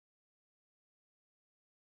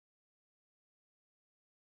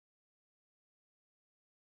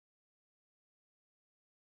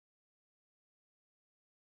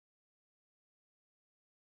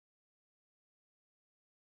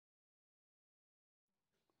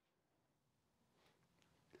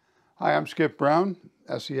Hi, I'm Skip Brown,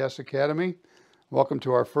 SES Academy. Welcome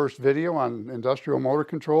to our first video on industrial motor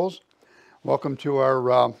controls. Welcome to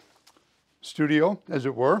our studio, as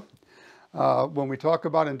it were. When we talk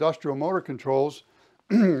about industrial motor controls,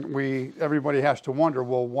 everybody has to wonder,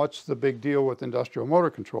 well, what's the big deal with industrial motor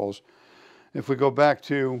controls? If we go back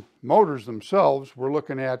to motors themselves, we're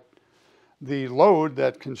looking at the load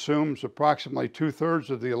that consumes approximately 2/3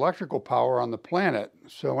 of the electrical power on the planet.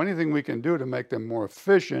 So anything we can do to make them more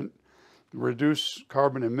efficient, reduce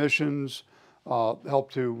carbon emissions,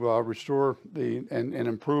 help to restore and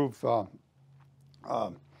improve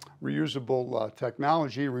reusable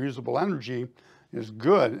technology, reusable energy is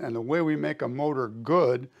good. And the way we make a motor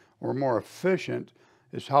good or more efficient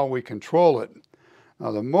is how we control it.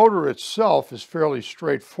 Now, the motor itself is fairly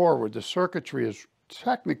straightforward. The circuitry is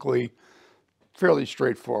technically fairly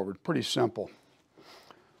straightforward, pretty simple.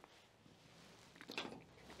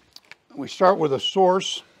 We start with a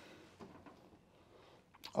source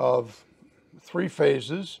of 3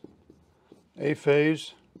 phases, A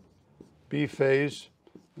phase, B phase,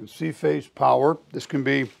 and C phase power. This can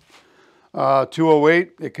be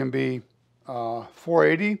 208, it can be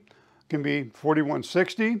 480, it can be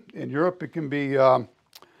 4160. In Europe, it can be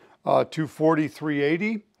 240,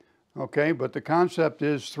 380. Okay, but the concept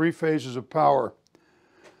is 3 phases of power.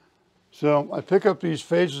 So I pick up these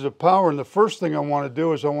phases of power, and the first thing I want to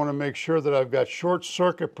do is I want to make sure that I've got short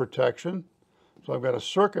circuit protection. So I've got a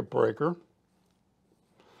circuit breaker.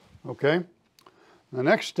 Okay, the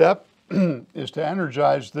next step is to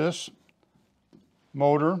energize this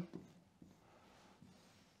motor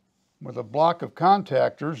with a block of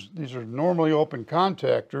contactors. These are normally open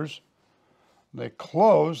contactors. They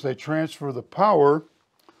close, they transfer the power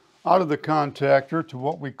out of the contactor to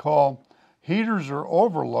what we call heaters or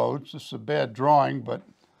overloads. This is a bad drawing, but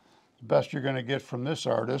the best you're going to get from this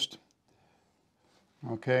artist.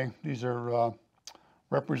 Okay, these are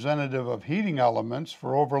representative of heating elements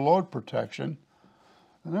for overload protection.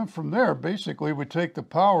 And then from there, basically, we take the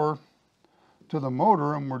power to the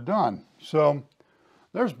motor and we're done. So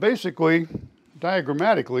there's basically,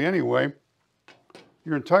 diagrammatically anyway,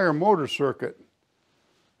 your entire motor circuit.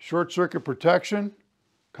 Short circuit protection,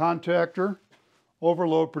 contactor,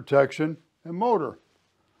 overload protection, and motor.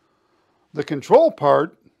 The control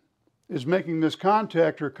part is making this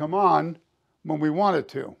contactor come on when we want it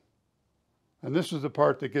to. And this is the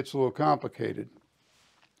part that gets a little complicated.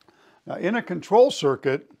 Now, in a control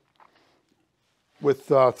circuit with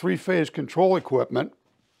 3-phase control equipment,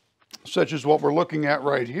 such as what we're looking at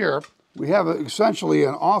right here, we have essentially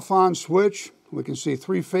an off-on switch. We can see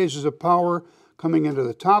 3 phases of power coming into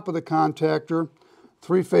the top of the contactor.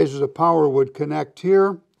 3 phases of power would connect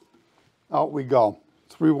here. Out we go.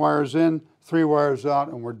 3 wires in, 3 wires out,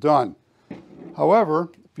 and we're done.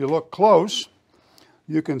 However, if you look close,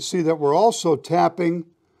 you can see that we're also tapping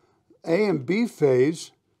A and B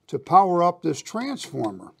phase to power up this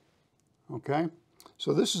transformer. Okay?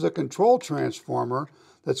 So this is a control transformer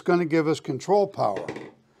that's going to give us control power.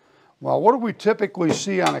 Well, what do we typically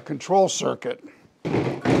see on a control circuit?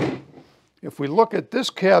 If we look at this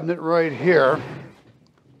cabinet right here,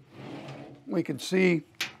 we can see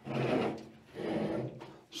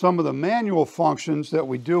some of the manual functions that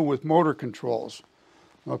we do with motor controls.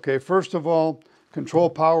 Okay, first of all, control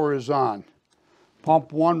power is on.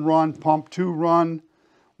 Pump 1 run, pump 2 run.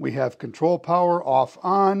 We have control power off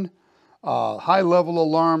on, high level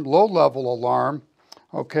alarm, low level alarm.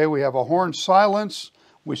 Okay, we have a horn silence.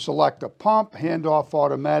 We select a pump, handoff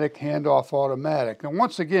automatic, handoff automatic. And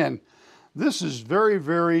once again, this is very,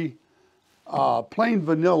 very plain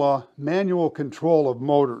vanilla manual control of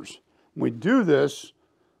motors. We do this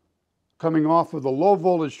coming off of the low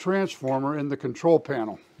voltage transformer in the control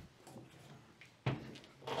panel.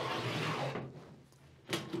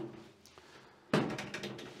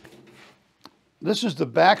 This is the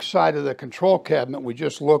back side of the control cabinet we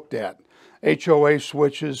just looked at. HOA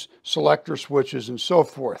switches, selector switches, and so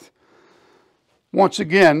forth. Once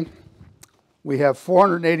again, we have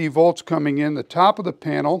 480 volts coming in the top of the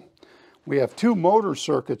panel. We have 2 motor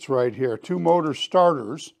circuits right here, 2 motor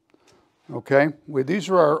starters. Okay, these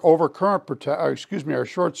are our our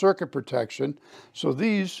short circuit protection. So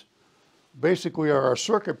these basically are our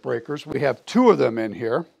circuit breakers. We have 2 of them in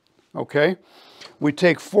here. Okay, we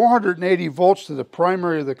take 480 volts to the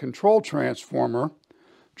primary of the control transformer,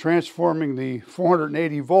 transforming the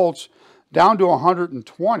 480 volts down to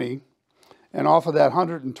 120, and off of that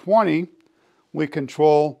 120, we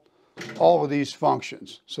control all of these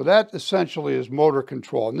functions. So that essentially is motor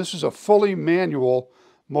control, and this is a fully manual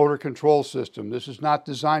motor control system. This is not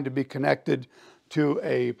designed to be connected to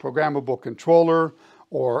a programmable controller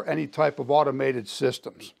or any type of automated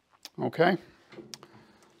systems. Okay?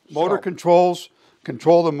 Motor controls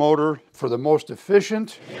control the motor for the most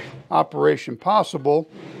efficient operation possible.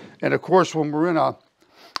 And of course, when we're in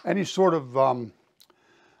any sort of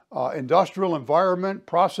industrial environment,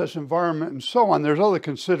 process environment, and so on, there's other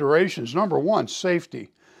considerations. Number one, safety.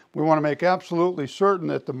 We want to make absolutely certain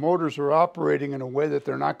that the motors are operating in a way that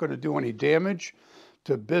they're not going to do any damage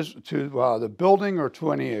to the building or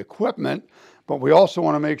to any equipment, but we also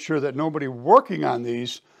want to make sure that nobody working on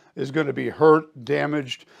these is going to be hurt,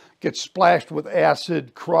 damaged, get splashed with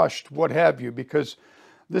acid, crushed, what have you, because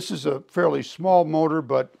this is a fairly small motor,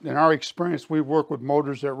 but in our experience, we work with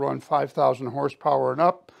motors that run 5,000 horsepower and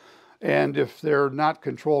up, and if they're not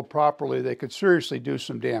controlled properly, they could seriously do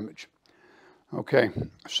some damage. Okay,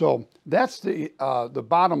 so that's the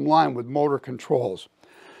bottom line with motor controls.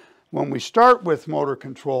 When we start with motor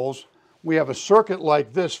controls, we have a circuit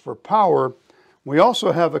like this for power. We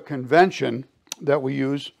also have a convention that we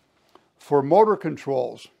use for motor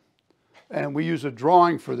controls, and we use a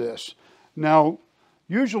drawing for this. Now,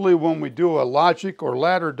 usually when we do a logic or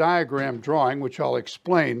ladder diagram drawing, which I'll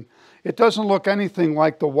explain, it doesn't look anything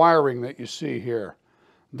like the wiring that you see here.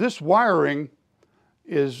 This wiring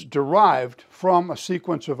is derived from a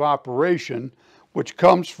sequence of operation which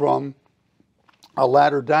comes from a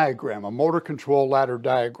ladder diagram, a motor control ladder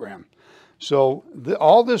diagram. So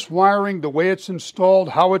all this wiring, the way it's installed,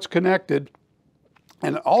 how it's connected,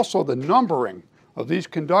 and also the numbering of these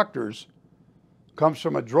conductors comes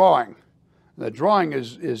from a drawing. The drawing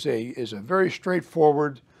is a very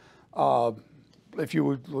straightforward, if you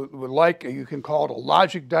would like, you can call it a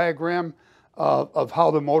logic diagram of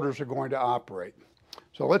how the motors are going to operate.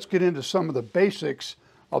 So let's get into some of the basics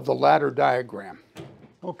of the ladder diagram.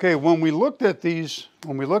 Okay, when we looked at these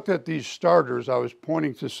starters, I was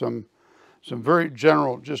pointing to some very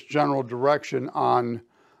general direction on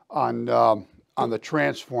the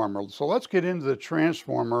transformer. So let's get into the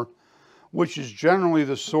transformer, which is generally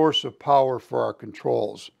the source of power for our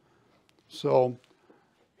controls. So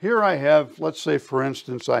here I have, let's say for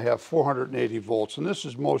instance, I have 480 volts, and this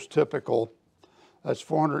is most typical. That's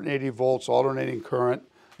 480 volts alternating current,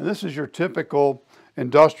 and this is your typical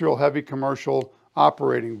industrial heavy commercial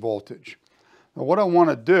operating voltage. Now what I want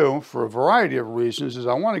to do, for a variety of reasons, is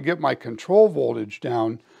I want to get my control voltage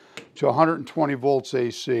down to 120 volts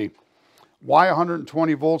AC. Why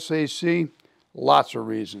 120 volts AC? Lots of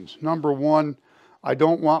reasons. Number one, I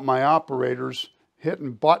don't want my operators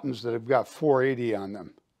hitting buttons that have got 480 on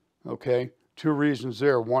them. Okay, two reasons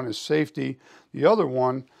there. One is safety. The other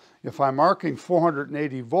one, if I'm marking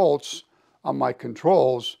 480 volts on my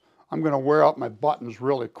controls, I'm going to wear out my buttons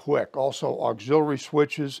really quick. Also, auxiliary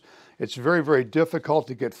switches. It's very, very difficult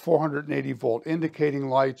to get 480 volt indicating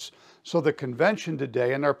lights. So the convention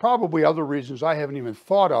today, and there are probably other reasons I haven't even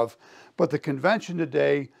thought of, but the convention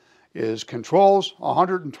today is controls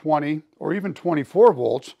 120 or even 24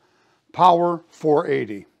 volts, power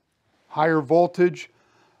 480. Higher voltage,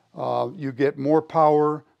 you get more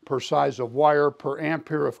power per size of wire, per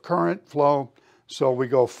ampere of current flow. So we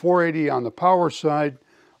go 480 on the power side,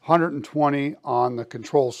 120 on the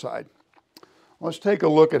control side. Let's take a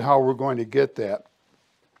look at how we're going to get that.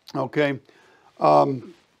 Okay,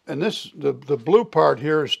 and the blue part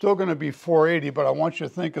here is still going to be 480, but I want you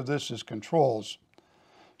to think of this as controls.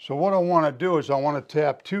 So what I want to do is I want to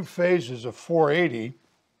tap two phases of 480.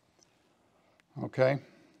 Okay,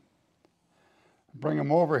 bring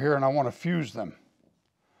them over here, and I want to fuse them,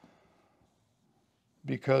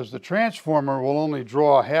 because the transformer will only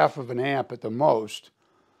draw half of an amp at the most.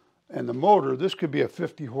 And the motor, this could be a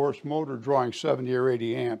 50 horse motor drawing 70 or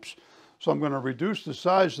 80 amps. So I'm going to reduce the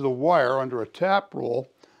size of the wire under a tap rule.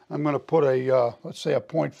 I'm going to put a, let's say a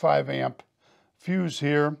 0.5 amp fuse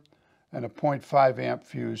here and a 0.5 amp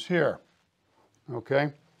fuse here.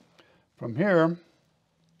 Okay. From here,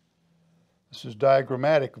 this is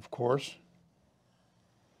diagrammatic, of course.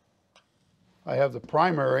 I have the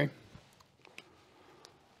primary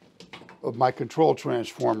of my control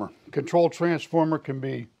transformer. Control transformer can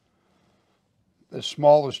be as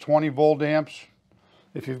small as 20 volt amps.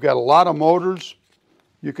 If you've got a lot of motors,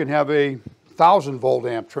 you can have a 1,000 volt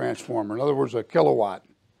amp transformer, in other words, a kilowatt.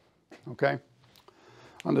 Okay?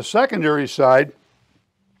 On the secondary side,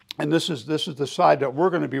 and this is the side that we're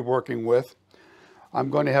going to be working with, I'm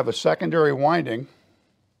going to have a secondary winding.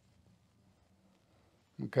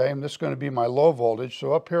 Okay, and this is going to be my low voltage.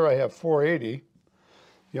 So up here I have 480.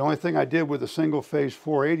 The only thing I did with a single phase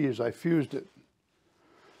 480 is I fused it.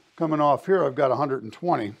 Coming off here, I've got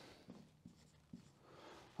 120.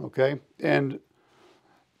 Okay, and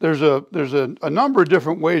there's a number of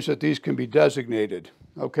different ways that these can be designated.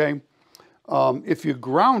 Okay, if you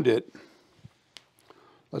ground it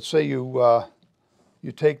let's say you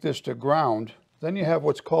take this to ground, then you have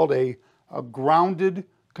what's called a grounded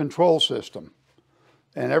control system.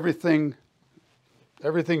 And everything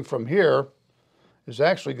from here is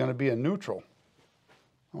actually going to be a neutral.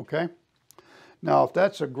 Okay? Now, if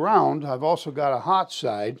that's a ground, I've also got a hot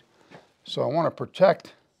side, so I want to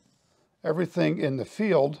protect everything in the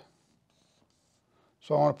field.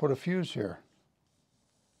 So I want to put a fuse here.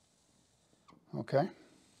 Okay?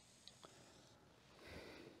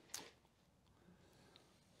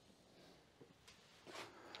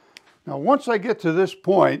 Now, once I get to this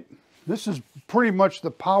point, this is pretty much the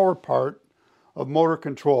power part of motor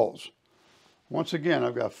controls. Once again,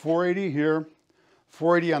 I've got 480 here,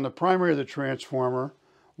 480 on the primary of the transformer,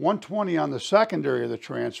 120 on the secondary of the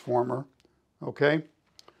transformer, okay?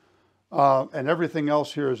 And everything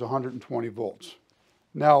else here is 120 volts.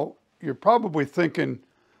 Now, you're probably thinking,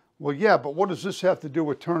 well, yeah, but what does this have to do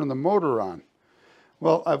with turning the motor on?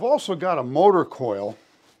 Well, I've also got a motor coil.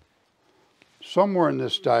 Somewhere in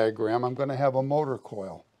this diagram, I'm going to have a motor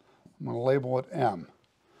coil. I'm going to label it M.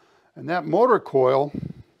 And that motor coil,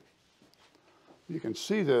 you can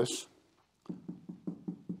see this,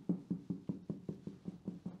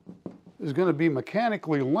 is going to be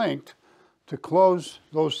mechanically linked to close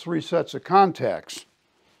those 3 sets of contacts.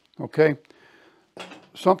 Okay?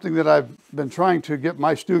 Something that I've been trying to get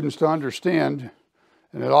my students to understand,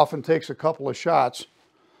 and it often takes a couple of shots,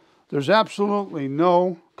 there's absolutely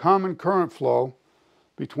no common current flow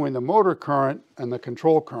between the motor current and the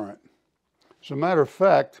control current. As a matter of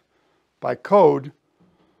fact, by code,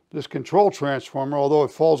 this control transformer, although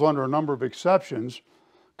it falls under a number of exceptions,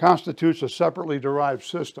 constitutes a separately derived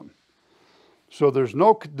system. So there's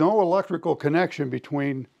no electrical connection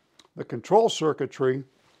between the control circuitry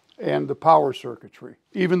and the power circuitry,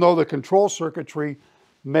 even though the control circuitry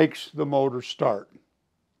makes the motor start.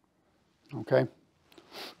 Okay?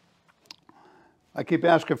 I keep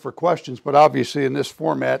asking for questions, but obviously in this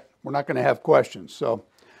format, we're not going to have questions. So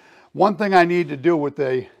one thing I need to do with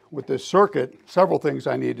this circuit, several things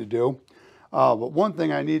I need to do, but one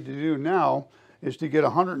thing I need to do now is to get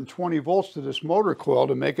 120 volts to this motor coil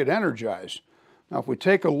to make it energize. Now if we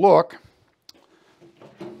take a look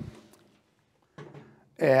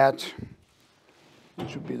at,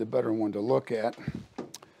 which would be the better one to look at,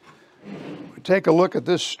 we take a look at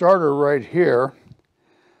this starter right here.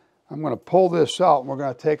 I'm going to pull this out and we're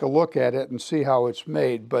going to take a look at it and see how it's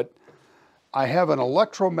made. But I have an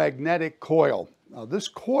electromagnetic coil. Now this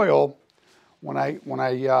coil, when I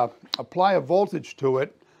apply a voltage to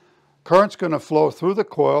it, current's going to flow through the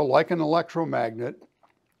coil like an electromagnet.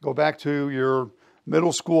 Go back to your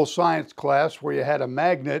middle school science class where you had a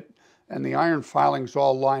magnet and the iron filings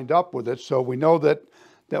all lined up with it. So we know that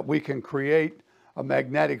we can create a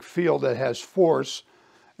magnetic field that has force.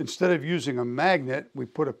 Instead of using a magnet, we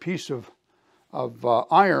put a piece of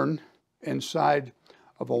iron inside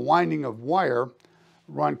of a winding of wire,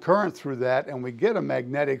 run current through that, and we get a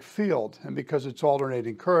magnetic field. And because it's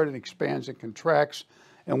alternating current, it expands and contracts,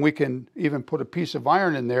 and we can even put a piece of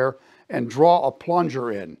iron in there and draw a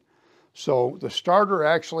plunger in. So the starter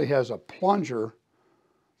actually has a plunger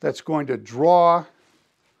that's going to draw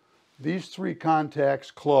these 3 contacts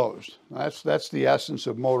closed. That's the essence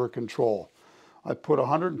of motor control. I put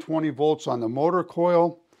 120 volts on the motor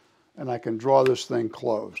coil and I can draw this thing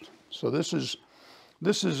closed. So this is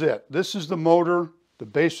it. This is the motor, the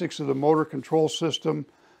basics of the motor control system,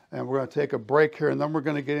 and we're going to take a break here and then we're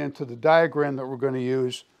going to get into the diagram that we're going to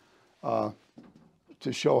use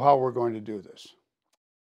to show how we're going to do this.